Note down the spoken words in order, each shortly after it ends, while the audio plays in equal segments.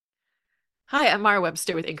Hi, I'm Mara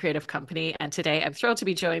Webster with In Creative Company, and today I'm thrilled to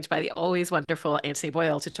be joined by the always wonderful Anthony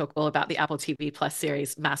Boyle to talk all about the Apple TV Plus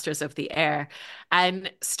series Masters of the Air.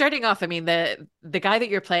 And starting off, I mean, the guy that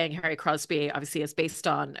you're playing, Harry Crosby, obviously is based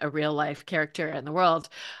on a real life character in the world.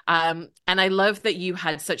 And I love that you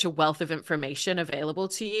had such a wealth of information available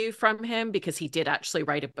to you from him because he did actually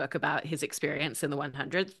write a book about his experience in the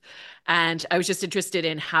 100th. And I was just interested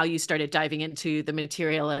in how you started diving into the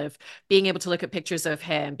material of being able to look at pictures of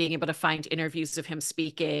him, being able to find interviews of him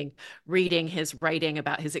speaking, reading his writing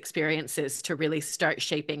about his experiences to really start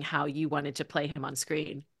shaping how you wanted to play him on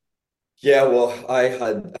screen. Yeah, well, I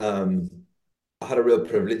had a real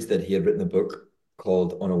privilege that he had written a book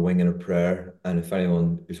called On a Wing and a Prayer. And if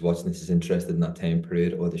anyone who's watching this is interested in that time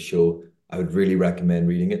period or the show, I would really recommend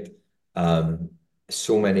reading it. Um,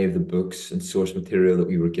 so many of the books and source material that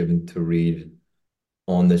we were given to read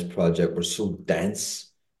on this project were so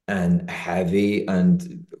dense and heavy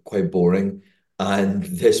and quite boring. And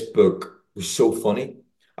this book was so funny.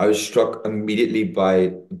 I was struck immediately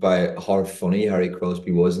by how funny Harry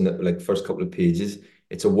Crosby was in the like first couple of pages.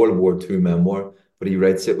 It's a World War II memoir, but he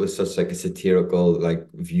writes it with such like a satirical like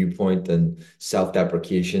viewpoint and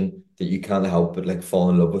self-deprecation that you can't help but like fall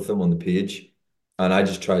in love with him on the page. And I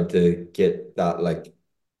just tried to get that like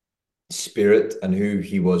spirit and who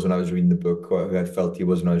he was when I was reading the book, or who I felt he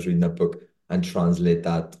was when I was reading that book, and translate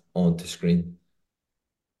that onto screen.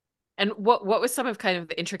 And what was some of kind of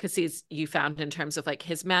the intricacies you found in terms of like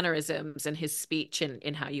his mannerisms and his speech and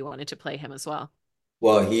in how you wanted to play him as well?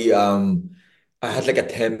 Well, I had like a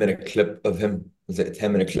 10-minute clip of him. It was like a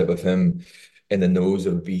 10-minute clip of him in the nose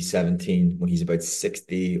of a B-17 when he's about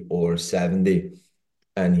 60 or 70.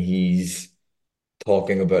 And he's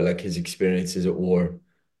talking about like his experiences at war.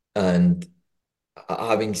 And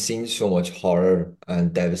having seen so much horror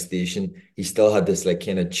and devastation, he still had this like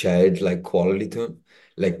kind of childlike quality to him.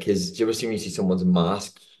 Like do you ever see when you see someone's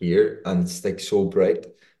mask here and it's like so bright?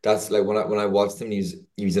 That's like when I watched him,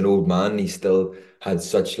 he's an old man, and he still had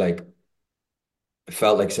such like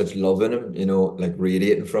felt like such love in him, like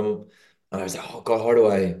radiating from him. And I was like, oh God, how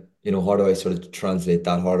do I sort of translate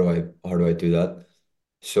that? How do I do that?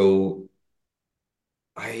 So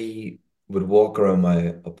I would walk around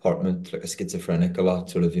my apartment like a schizophrenic a lot,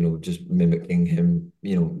 sort of, just mimicking him,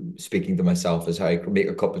 speaking to myself as Harry, make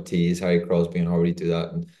a cup of tea as Harry Crosby and how would he do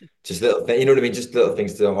that? And just little things, you know what I mean? Just little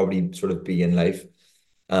things to how would he sort of be in life.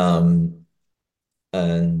 Um,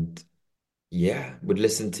 and yeah, would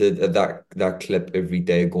listen to that clip every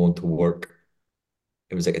day going to work.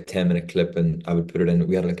 It was like a 10-minute clip and I would put it in.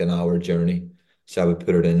 We had like an hour journey. So I would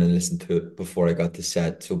put it in and listen to it before I got to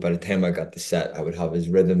set. So by the time I got to set, I would have his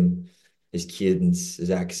rhythm, his cadence, his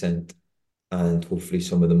accent, and hopefully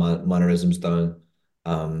some of the mannerisms down.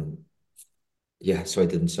 Um, yeah, so I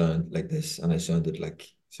didn't sound like this, and I sounded like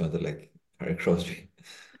Harry Crosby.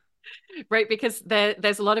 Right, because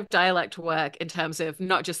there's a lot of dialect work in terms of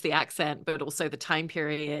not just the accent, but also the time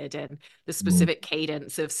period and the Mm. specific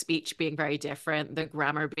cadence of speech being very different, the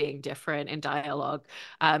grammar being different in dialogue.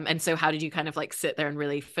 And so how did you kind of like sit there and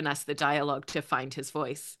really finesse the dialogue to find his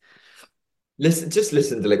voice? Just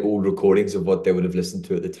listen to like old recordings of what they would have listened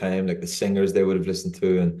to at the time, like the singers they would have listened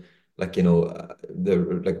to, and like the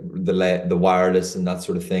wireless and that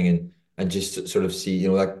sort of thing, and just sort of see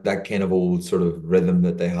that kind of old sort of rhythm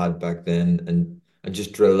that they had back then, and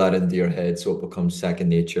just drill that into your head so it becomes second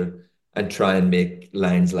nature, and try and make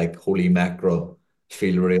lines like "holy mackerel"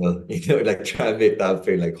 feel real, like try and make that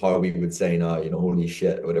feel like how we would say now, "holy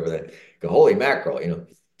shit" or whatever. They go "holy mackerel,"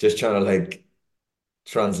 just trying to like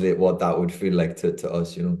translate what that would feel like to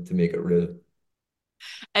us, to make it real.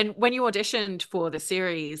 And when you auditioned for the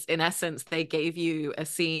series, in essence, they gave you a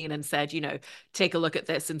scene and said, take a look at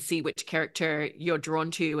this and see which character you're drawn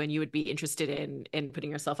to and you would be interested in putting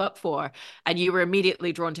yourself up for. And you were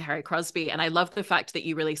immediately drawn to Harry Crosby. And I love the fact that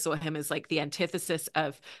you really saw him as like the antithesis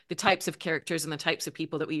of the types of characters and the types of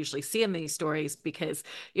people that we usually see in these stories because,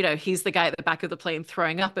 he's the guy at the back of the plane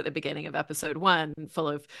throwing up at the beginning of episode one, full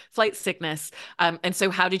of flight sickness. And so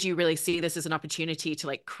how did you really see this as an opportunity to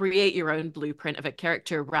like create your own blueprint of a character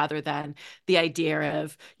rather than the idea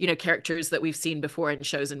of, characters that we've seen before in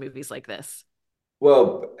shows and movies like this?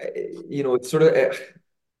 Well, it's sort of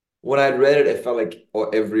when I'd read it, it felt like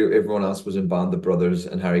everyone else was in Band of Brothers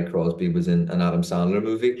and Harry Crosby was in an Adam Sandler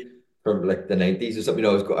movie from like the 90s or something.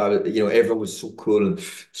 Everyone was so cool and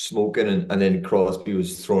smoking, and then Crosby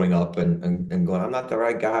was throwing up and going, I'm not the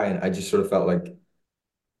right guy. And I just sort of felt like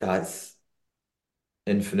that's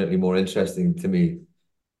infinitely more interesting to me.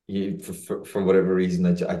 For whatever reason,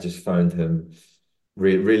 I just found him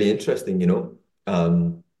really interesting.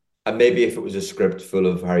 And maybe if it was a script full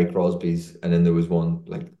of Harry Crosby's and then there was one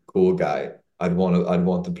like cool guy, I'd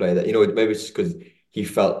want to play that. Maybe it's just because he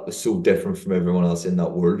felt so different from everyone else in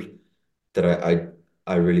that world that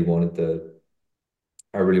I really wanted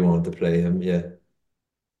to play him. Yeah.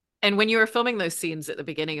 And when you were filming those scenes at the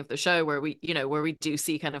beginning of the show where we do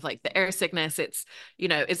see kind of like the air sickness, it's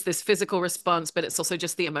this physical response, but it's also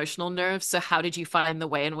just the emotional nerves. So how did you find the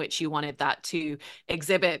way in which you wanted that to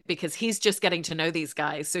exhibit? Because he's just getting to know these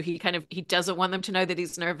guys. So he doesn't want them to know that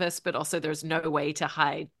he's nervous, but also there's no way to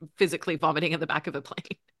hide physically vomiting in the back of a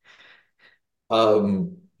plane.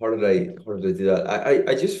 How did I do that?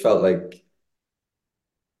 I just felt like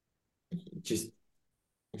just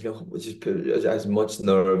just put as much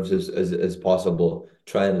nerves as possible.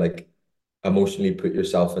 Try and like emotionally put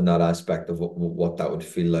yourself in that aspect of what that would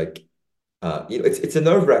feel like. It's a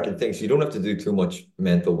nerve-wracking thing, so you don't have to do too much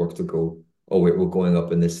mental work to go, oh wait, we're going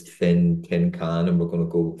up in this thin tin can and we're gonna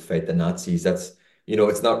go fight the Nazis. It's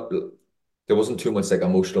not there wasn't too much like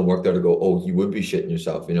emotional work there to go, oh, you would be shitting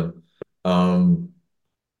yourself. And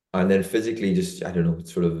then physically just I don't know,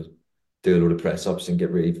 sort of do a load of press ups and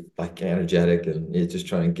get really like energetic and just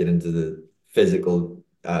try and get into the physical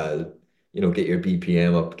get your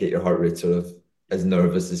BPM up, get your heart rate sort of as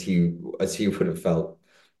nervous as he would have felt.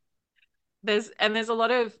 There's a lot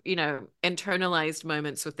of, internalized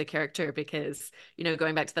moments with the character because,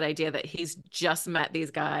 going back to that idea that he's just met these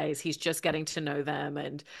guys, he's just getting to know them.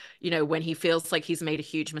 And, when he feels like he's made a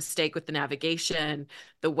huge mistake with the navigation,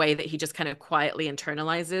 the way that he just kind of quietly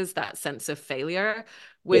internalizes that sense of failure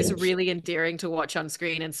was Yeah. really endearing to watch on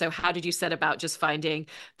screen. And so how did you set about just finding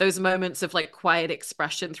those moments of like quiet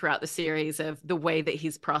expression throughout the series of the way that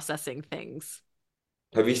he's processing things?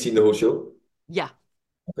 Have you seen the whole show? Yeah.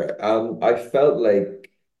 Okay. I felt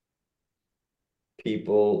like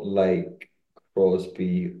people like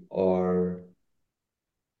Crosby are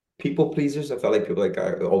people pleasers. I felt like people like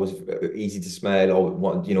are always easy to smile, always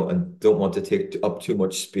want, and don't want to take up too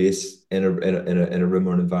much space in a room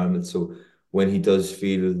or an environment. So when he does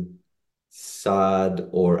feel sad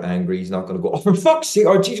or angry, he's not going to go, oh, for fuck's sake,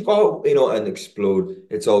 or geez, go, and explode.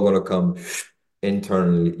 It's all going to come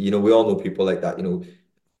internally. We all know people like that, you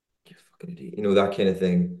fucking idiot, that kind of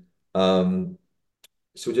thing.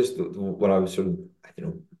 So just when I was sort of,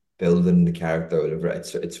 building the character or whatever,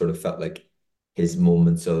 it sort of felt like his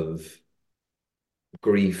moments of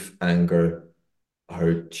grief, anger,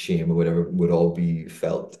 hurt, shame, or whatever would all be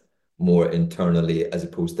felt more internally as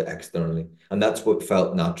opposed to externally. And that's what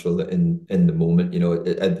felt natural in the moment.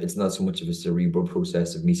 It's not so much of a cerebral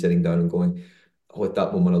process of me sitting down and going, oh, at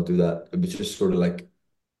that moment I'll do that. It was just sort of like,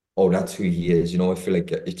 oh, that's who he is. I feel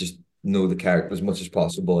like it's just know the character as much as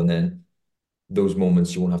possible, and then those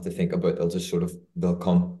moments you won't have to think about. They'll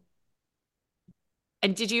come.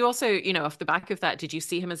 And did you also, off the back of that, did you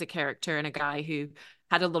see him as a character and a guy who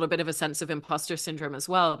had a little bit of a sense of imposter syndrome as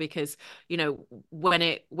well? Because, when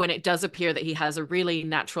it does appear that he has a really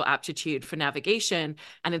natural aptitude for navigation,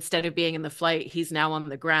 and instead of being in the flight, he's now on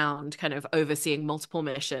the ground, kind of overseeing multiple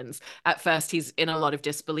missions. At first, he's in a lot of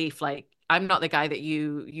disbelief, like, I'm not the guy that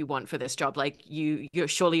you want for this job. Like you're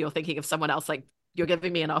thinking of someone else, like you're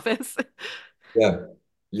giving me an office. Yeah.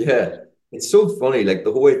 Yeah. It's so funny. Like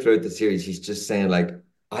the whole way throughout the series, he's just saying, like,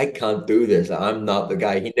 I can't do this. I'm not the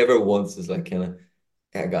guy. He never once is like kind of,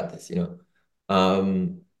 "Yeah, I got this.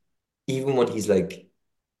 Even when he's like,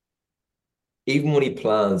 even when he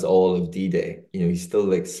plans all of D-Day, he still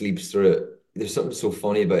like sleeps through it. There's something so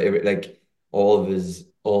funny about every like all of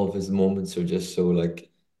his moments are just so like,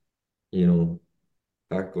 you know,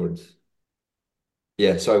 backwards.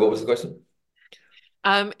 Yeah, sorry, what was the question?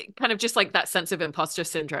 Kind of just like that sense of imposter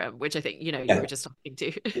syndrome, which I think, you were Yeah. just talking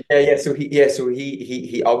to. So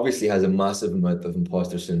he obviously has a massive amount of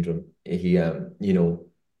imposter syndrome. In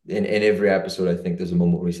every episode, I think there's a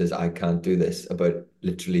moment where he says, "I can't do this," about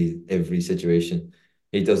literally every situation.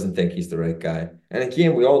 He doesn't think he's the right guy. And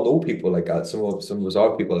again, we all know people like that. Some of us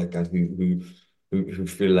are people like that who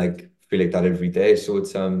feel like that every day. So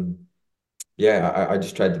it's yeah, I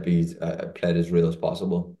just tried to be play it as real as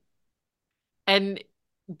possible. And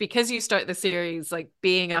because you start the series like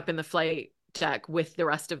being up in the flight deck with the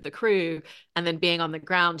rest of the crew and then being on the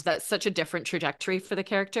ground, that's such a different trajectory for the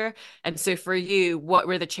character. And so for you, what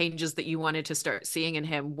were the changes that you wanted to start seeing in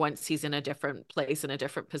him once he's in a different place, in a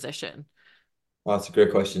different position? Oh, that's a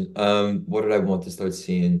great question. What did I want to start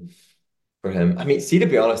seeing for him? I mean, see, to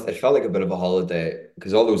be honest, it felt like a bit of a holiday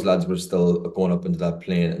because all those lads were still going up into that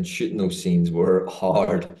plane and shooting those scenes were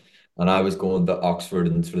hard. And I was going to Oxford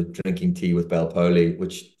and sort of drinking tea with Bel Powley,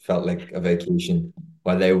 which felt like a vacation,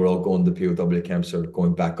 while they were all going to POW camps or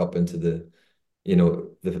going back up into the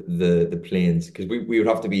planes because we would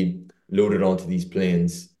have to be loaded onto these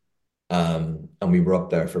planes And we were up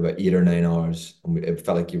there for about 8 or 9 hours, and it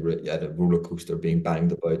felt like you were at a roller coaster being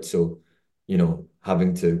banged about. So,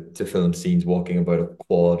 having to film scenes walking about a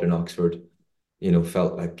quad in Oxford,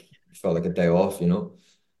 felt like a day off.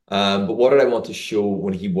 But what did I want to show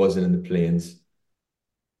when he wasn't in the planes?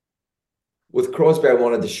 With Crosby, I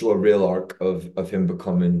wanted to show a real arc of him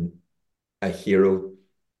becoming a hero.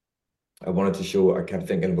 I kept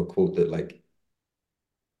thinking of a quote that, like,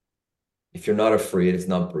 if you're not afraid, it's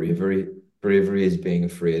not bravery. Bravery is being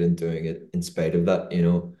afraid and doing it in spite of that.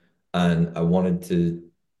 And I wanted to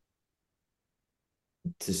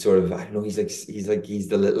sort of, I don't know, he's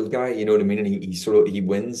the little guy, you know what I mean? And he sort of he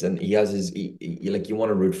wins, and he has like, you want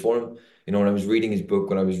to root for him. When I was reading his book,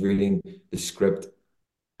 when I was reading the script,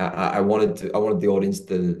 I wanted the audience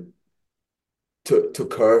to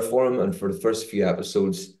care for him. And for the first few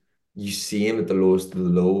episodes, you see him at the lowest of the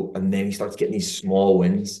low, and then he starts getting these small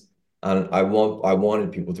wins. And I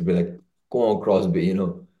wanted people to be like, "Go on, Crosby,"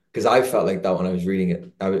 because I felt like that when I was reading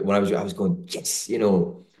it. I was going, "Yes,"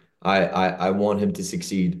 I want him to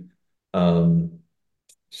succeed. Um,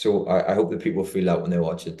 so I hope that people feel that when they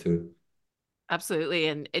watch it too. Absolutely.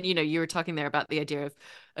 And you were talking there about the idea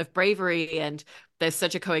of bravery, and there's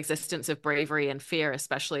such a coexistence of bravery and fear,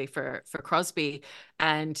 especially for Crosby.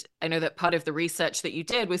 And I know that part of the research that you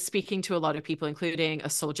did was speaking to a lot of people, including a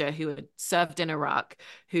soldier who had served in Iraq,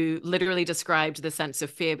 who literally described the sense of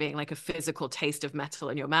fear being like a physical taste of metal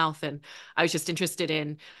in your mouth. And I was just interested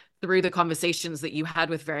in, through the conversations that you had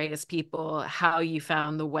with various people, how you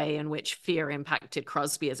found the way in which fear impacted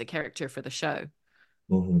Crosby as a character for the show.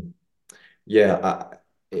 Mhm. Yeah,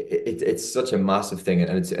 it's such a massive thing,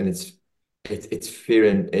 and it's fear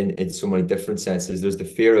in so many different senses. There's the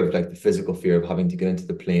fear of, like, the physical fear of having to get into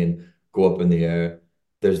the plane, go up in the air.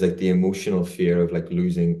 There's, like, the emotional fear of, like,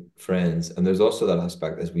 losing friends, and there's also that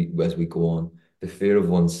aspect as we go on, the fear of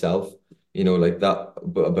oneself. Like that,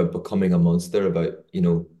 but about becoming a monster. About,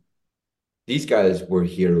 these guys were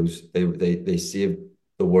heroes. They saved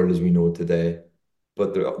the world as we know it today,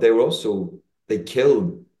 but they were also, they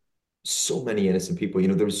killed so many innocent people.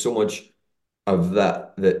 There was so much of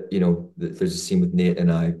that there's a scene with Nate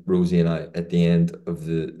and Rosie and I, at the end of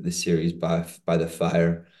the series by the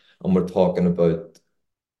fire, and we're talking about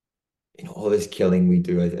all this killing we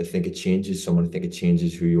do. I think it changes someone. I think it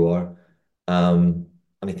changes who you are. And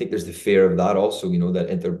I think there's the fear of that also.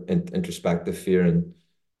 That introspective fear. And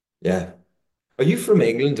yeah, are you from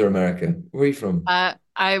England or America? Where are you from?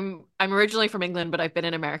 I'm originally from England, but I've been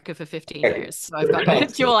in America for 15 Okay. years, so I've got a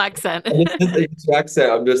dual accent. And this is the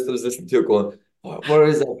accent. I was listening to it going, where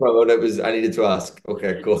is that from? And I needed to ask.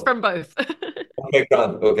 Okay, It's cool. from both. Okay,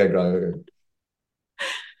 grand. Okay, grand. Okay.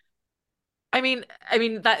 I mean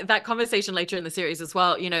that conversation later in the series as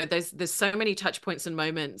well, there's so many touch points and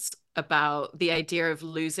moments about the idea of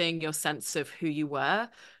losing your sense of who you were,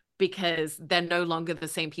 because they're no longer the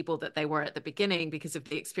same people that they were at the beginning because of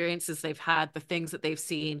the experiences they've had, the things that they've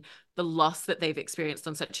seen, the loss that they've experienced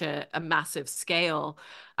on such a massive scale.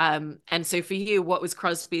 And so for you, what was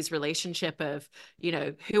Crosby's relationship of,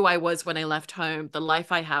 who I was when I left home, the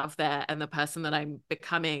life I have there, and the person that I'm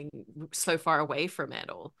becoming so far away from it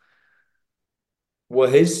all? Well,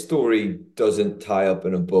 his story doesn't tie up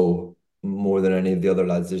in a bow more than any of the other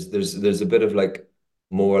lads. There's a bit of, like,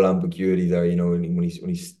 moral ambiguity there, when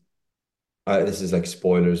he's this is like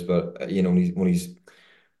spoilers, but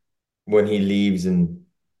when he leaves, and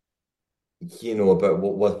about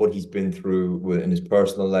what he's been through in his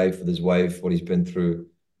personal life with his wife, what he's been through,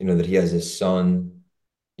 that he has his son.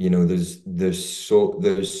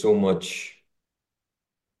 There's so much.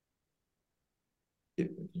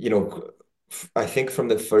 I think from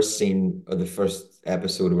the first scene or the first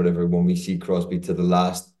episode or whatever, when we see Crosby to the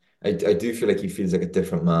last, I do feel like he feels like a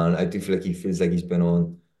different man. I do feel like he feels like he's been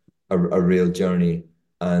on a real journey.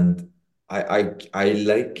 And I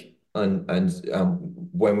like, and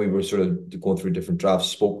when we were sort of going through different drafts,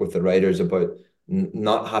 spoke with the writers about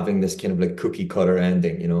not having this kind of like cookie cutter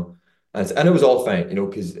ending. And it was all fine,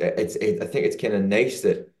 because I think it's kind of nice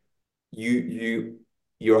that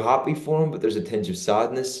you're happy for him, but there's a tinge of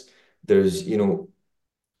sadness. There's,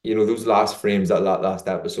 those last frames, that last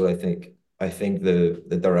episode. I think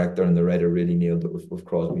the director and the writer really nailed it with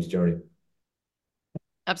Crosby's journey.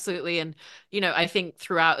 Absolutely. And, I think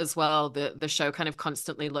throughout as well, the show kind of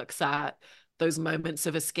constantly looks at those moments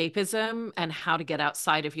of escapism and how to get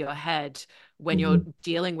outside of your head when you're Mhm.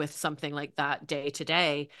 dealing with something like that day to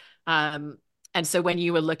day. Um, and so when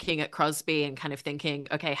you were looking at Crosby and kind of thinking,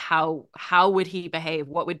 okay, how would he behave?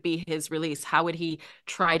 What would be his release? How would he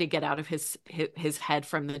try to get out of his head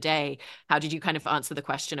from the day? How did you kind of answer the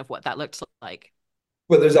question of what that looked like?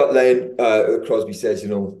 Well, there's that line Crosby says,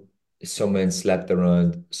 Some men slept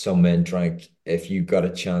around, some men drank. If you got a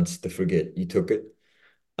chance to forget, you took it.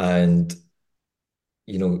 And,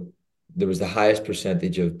 you know, there was the highest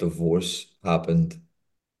percentage of divorce happened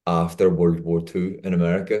after World War II in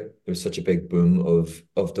America. There was such a big boom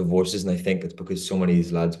of divorces, and I think it's because so many of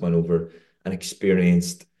these lads went over and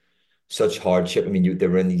experienced such hardship. I mean, they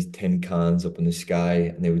were in these tin cans up in the sky,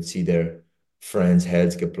 and they would see their friends'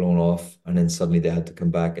 heads get blown off, and then suddenly they had to come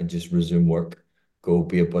back and just resume work, go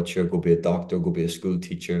be a butcher, go be a doctor, go be a school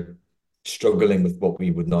teacher, struggling with what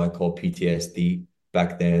we would now call PTSD.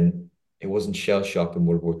 Back then, it wasn't shell shock in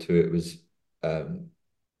World War II, it was um,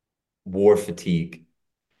 war fatigue.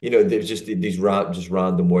 There's just these just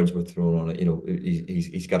random words were thrown on it.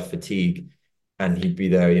 He's got fatigue, and he'd be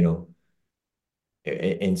there,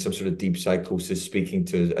 in some sort of deep psychosis, speaking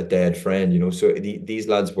to a dead friend. So these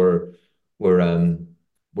lads were um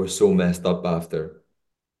were so messed up after.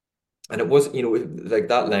 And it was, like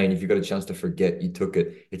that line, if you got a chance to forget, you took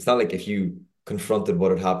it. It's not like if you confronted what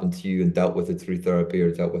had happened to you and dealt with it through therapy or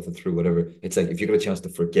dealt with it through whatever. It's like if you got a chance to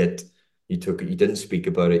forget, you took it. You didn't speak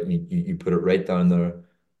about it. You put it right down there.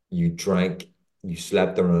 You drank, you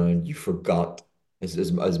slept around, you forgot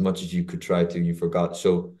as much as you could try to, you forgot.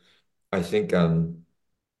 So I think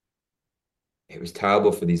it was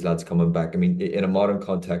terrible for these lads coming back. I mean, in a modern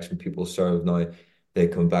context, when people serve now, they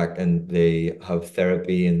come back and they have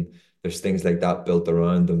therapy and there's things like that built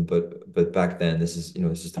around them. But back then, this is the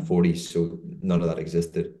 40s, so none of that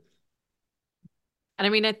existed. And I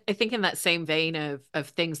mean, I think in that same vein of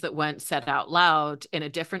things that weren't said out loud in a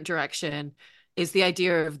different direction is the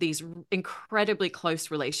idea of these incredibly close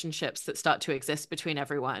relationships that start to exist between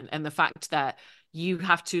everyone, and the fact that you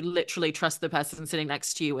have to literally trust the person sitting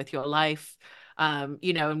next to you with your life. And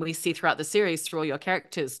we see throughout the series, through all your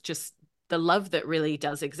characters, just the love that really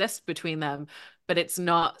does exist between them, but it's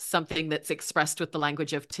not something that's expressed with the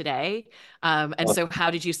language of today. And so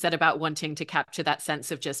how did you set about wanting to capture that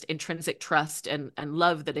sense of just intrinsic trust and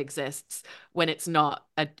love that exists when it's not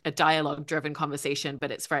a dialogue driven conversation,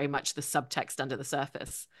 but it's very much the subtext under the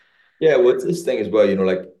surface? Yeah, well, it's this thing as well,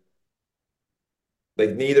 like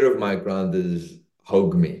neither of my grandads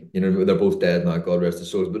hug me. They're both dead now, God rest their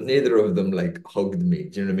souls, but neither of them like hugged me.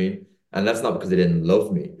 Do you know what I mean? And that's not because they didn't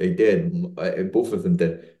love me. They did. Both of them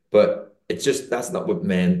did. But it's just that's not what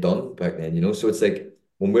men done back then. So it's like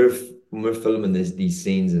when we're filming these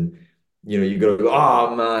scenes and you gotta go,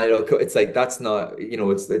 oh man, it's like that's not,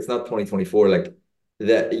 it's not 2024. Like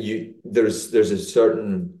that there's a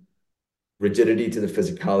certain rigidity to the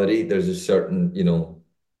physicality. There's a certain,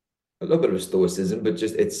 a little bit of stoicism, but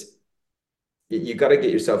just you got to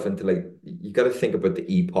get yourself into like you got to think about the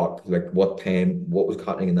epoch, like what was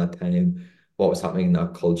happening in that time, what was happening in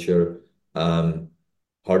that culture,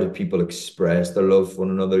 how did people express their love for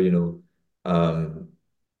one another,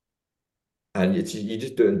 and you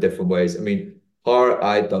just do it in different ways. I mean, how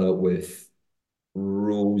I done it with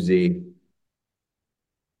Rosie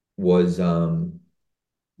was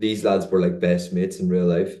these lads were like best mates in real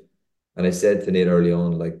life, and I said to Nate early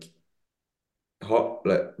on, like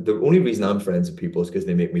the only reason I'm friends with people is because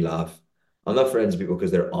they make me laugh. I'm not friends with people because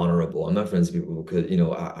they're honorable. I'm not friends with people because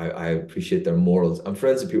I appreciate their morals. I'm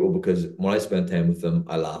friends with people because when I spend time with them,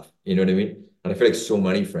 I laugh. You know what I mean? And I feel like so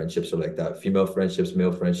many friendships are like that. Female friendships,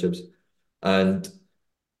 male friendships. And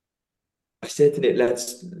I said to Nate,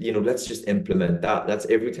 let's just implement that. That's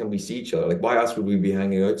every time we see each other. Like, why else would we be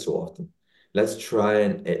hanging out so often? Let's try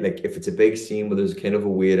and like if it's a big scene where there's kind of a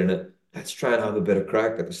weight in it, let's try and have a bit of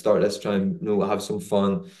crack at the start. Let's try and have some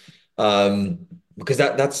fun. Because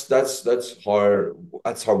that's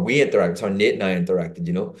how we interact, it's how Nate and I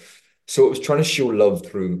interacted. So it was trying to show love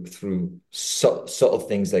through subtle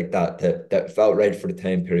things like that felt right for the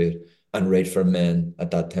time period and right for men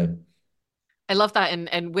at that time. I love that,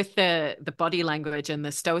 and with the body language and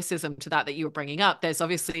the stoicism to that you were bringing up, there's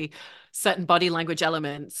obviously certain body language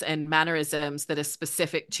elements and mannerisms that are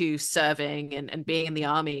specific to serving and being in the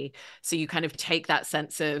army. So you kind of take that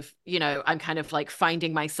sense of, I'm kind of like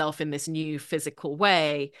finding myself in this new physical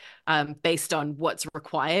way, based on what's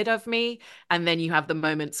required of me. And then you have the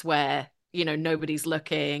moments where nobody's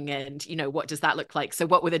looking, and what does that look like? So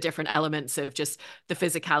what were the different elements of just the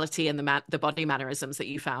physicality and the body mannerisms that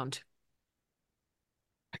you found?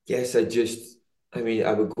 Yes, I mean,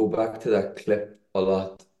 I would go back to that clip a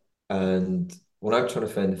lot. And when I'm trying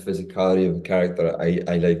to find the physicality of a character,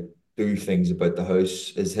 I like do things about the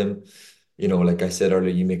house as him. Like I said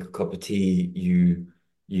earlier, you make a cup of tea, you,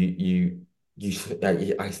 you, I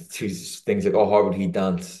do things like, oh, how would he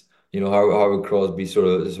dance? How would Crosby sort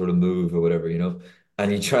of move or whatever.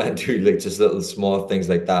 And you try and do like just little small things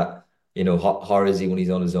like that. How is he when he's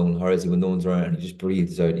on his own? How is he when no one's around and he just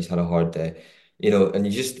breathes out and he's had a hard day? And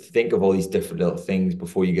you just think of all these different little things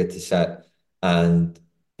before you get to set. And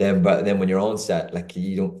but then when you're on set, like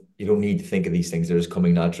you don't need to think of these things. They're just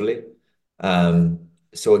coming naturally.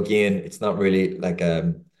 So again, it's not really like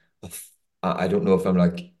I don't know if I'm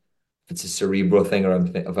like if it's a cerebral thing or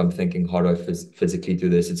if I'm thinking how do I physically do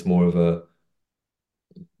this. It's more of a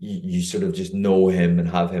you sort of just know him and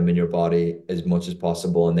have him in your body as much as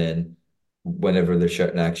possible. And then whenever there's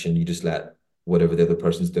certain action, you just let whatever the other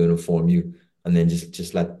person's doing inform you. And then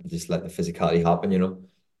just let the physicality happen.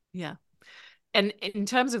 Yeah. And in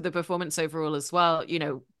terms of the performance overall as well,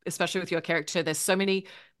 especially with your character, there's so many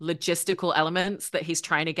logistical elements that he's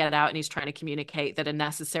trying to get out and he's trying to communicate that are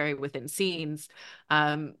necessary within scenes.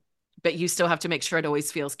 Um, but you still have to make sure it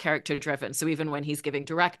always feels character driven. So even when he's giving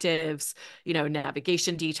directives,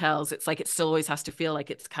 navigation details, it's like it still always has to feel like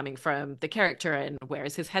it's coming from the character and where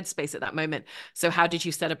is his headspace at that moment. So how did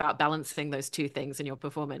you set about balancing those two things in your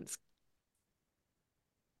performance?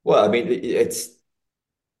 Well, I mean, he's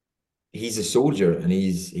a soldier and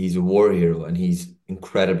he's a war hero and he's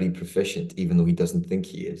incredibly proficient, even though he doesn't think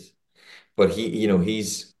he is. But he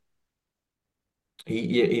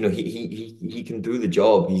can do the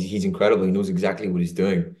job. He's incredible. He knows exactly what he's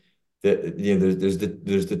doing. There's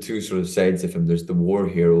the two sort of sides of him. There's the war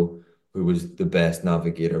hero who was the best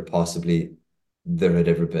navigator possibly there had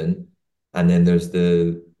ever been, and then there's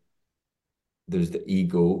the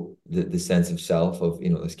ego, the sense of self of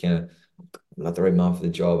this kind of I'm not the right man for the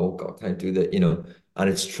job. Oh God, can't do that. And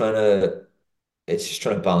it's just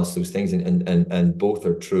trying to balance those things and both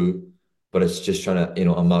are true, but it's just trying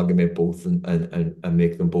to amalgamate both and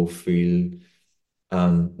make them both feel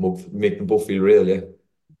make them both feel real, yeah.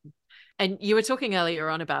 And you were talking earlier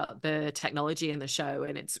on about the technology in the show,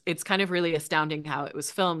 and it's kind of really astounding how it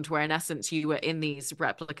was filmed, where in essence you were in these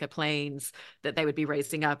replica planes that they would be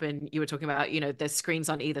raising up, and you were talking about, there's screens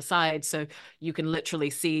on either side, so you can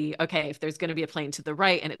literally see, okay, if there's going to be a plane to the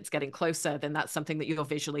right and it's getting closer, then that's something that you're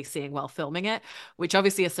visually seeing while filming it, which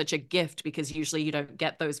obviously is such a gift because usually you don't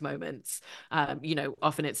get those moments.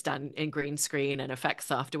 Often it's done in green screen and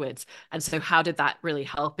effects afterwards. And so how did that really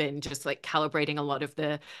help in just like calibrating a lot of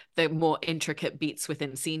the more intricate beats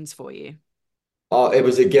within scenes for you? It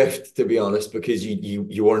was a gift, to be honest, because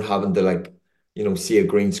you weren't having to like, see a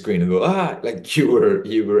green screen and go, like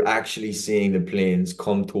you were actually seeing the planes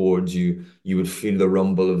come towards you. You would feel the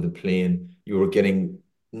rumble of the plane. You were getting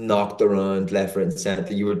knocked around left, right, and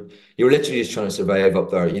center. You were literally just trying to survive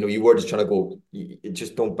up there. You were just trying to go,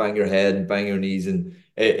 just don't bang your head and bang your knees. And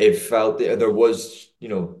it felt there was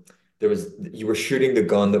you were shooting the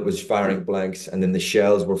gun that was firing blanks, and then the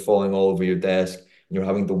shells were falling all over your desk and you're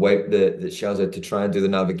having to wipe the shells out to try and do the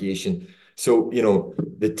navigation. So,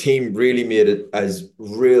 the team really made it as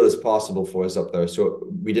real as possible for us up there. So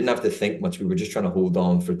we didn't have to think much. We were just trying to hold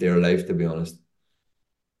on for dear life, to be honest.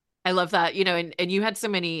 I love that, and you had so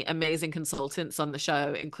many amazing consultants on the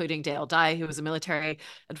show, including Dale Dye, who was a military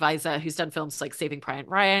advisor who's done films like Saving Private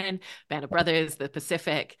Ryan, Band of Brothers, The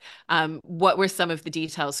Pacific. What were some of the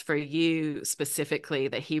details for you specifically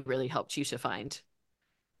that he really helped you to find?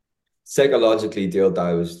 Psychologically, Dale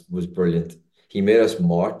Dye was brilliant. He made us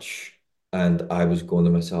march, and I was going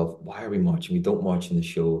to myself, why are we marching? We don't march in the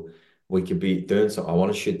show. We could be doing something. I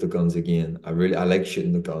want to shoot the guns again. I like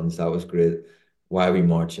shooting the guns. That was great. Why are we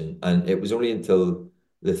marching? And it was only until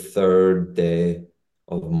the third day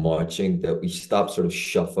of marching that we stopped sort of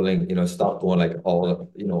shuffling, stopped going like all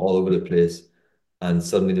over the place. And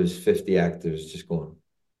suddenly there was 50 actors just going,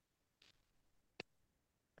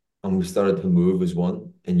 and we started to move as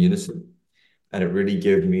one in unison. And it really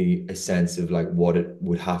gave me a sense of like what it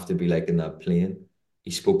would have to be like in that plane.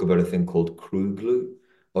 He spoke about a thing called crew glue,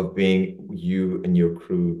 of being you and your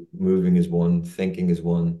crew moving as one, thinking as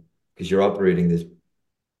one, because you're operating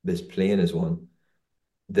this plane as one.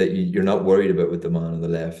 That you're not worried about what the man on the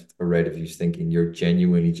left or right of you is thinking. You're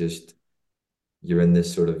genuinely just you're in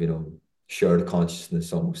this sort of shared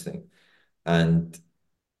consciousness almost thing. And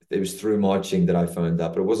it was through marching that I found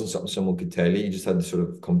that, but it wasn't something someone could tell you. You just had to sort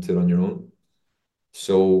of come to it on your own.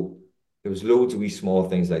 So there was loads of wee small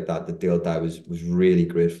things like that that Dale Dye was really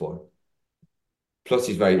great for. Plus,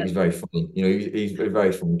 he's very funny. He's a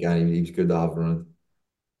very funny guy. He's good to have around.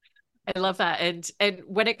 I love that. And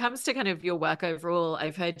when it comes to kind of your work overall,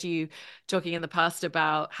 I've heard you talking in the past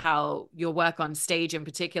about how your work on stage in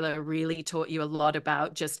particular really taught you a lot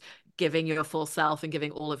about just giving your full self and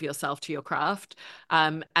giving all of yourself to your craft.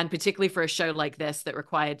 And particularly for a show like this that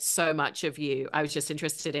required so much of you, I was just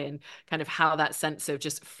interested in kind of how that sense of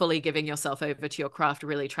just fully giving yourself over to your craft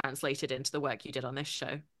really translated into the work you did on this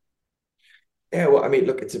show. Yeah, well, I mean,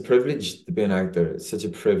 look, it's a privilege to be an actor. It's such a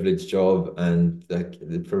privileged job, and like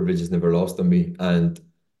the privilege is never lost on me. And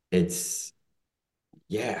it's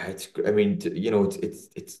yeah, I mean,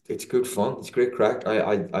 it's good fun. It's great crack.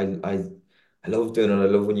 I love doing it. I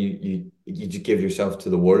love when you just give yourself to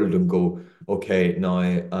the world and go, okay, now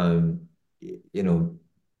you know,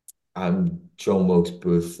 I'm John Wilkes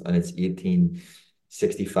Booth, and it's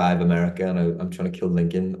 1865 America, and I'm trying to kill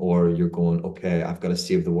Lincoln. Or you're going, okay, I've got to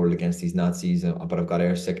save the world against these Nazis, but I've got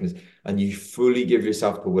air sickness, and you fully give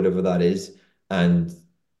yourself to whatever that is. And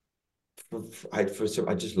I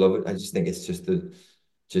just love it. I just think it's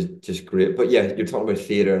just great. But yeah, you're talking about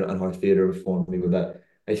theater and how theater reformed me with that.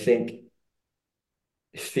 I think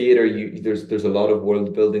theater, there's a lot of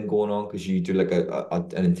world building going on because you do like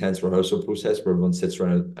an intense rehearsal process where everyone sits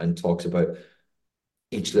around and talks about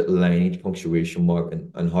each little line, each punctuation mark,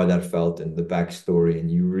 and how that felt and the backstory,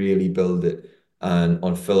 and you really build it. And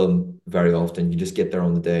on film, very often you just get there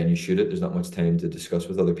on the day and you shoot it. There's not much time to discuss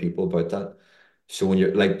with other people about that. So when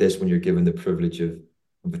you're like this, when you're given the privilege of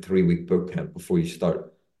a 3 week boot camp before you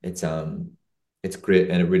start, it's great,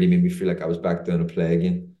 and it really made me feel like I was back doing a play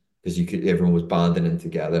again because you could everyone was banding in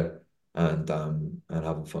together and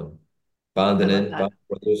having fun. I Banding love in, that. band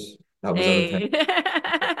brothers. That was at a time.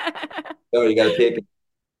 Hey. Oh, you gotta take it.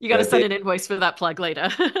 You got You to gotta send take an invoice for that plug later.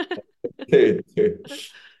 it.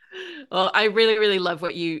 Well, I really, really love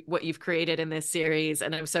what you've created in this series,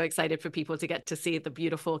 and I'm so excited for people to get to see the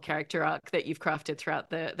beautiful character arc that you've crafted throughout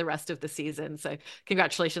the rest of the season. So,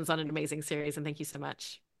 congratulations on an amazing series, and thank you so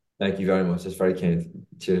much. Thank you very much. That's very kind.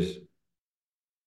 Cheers.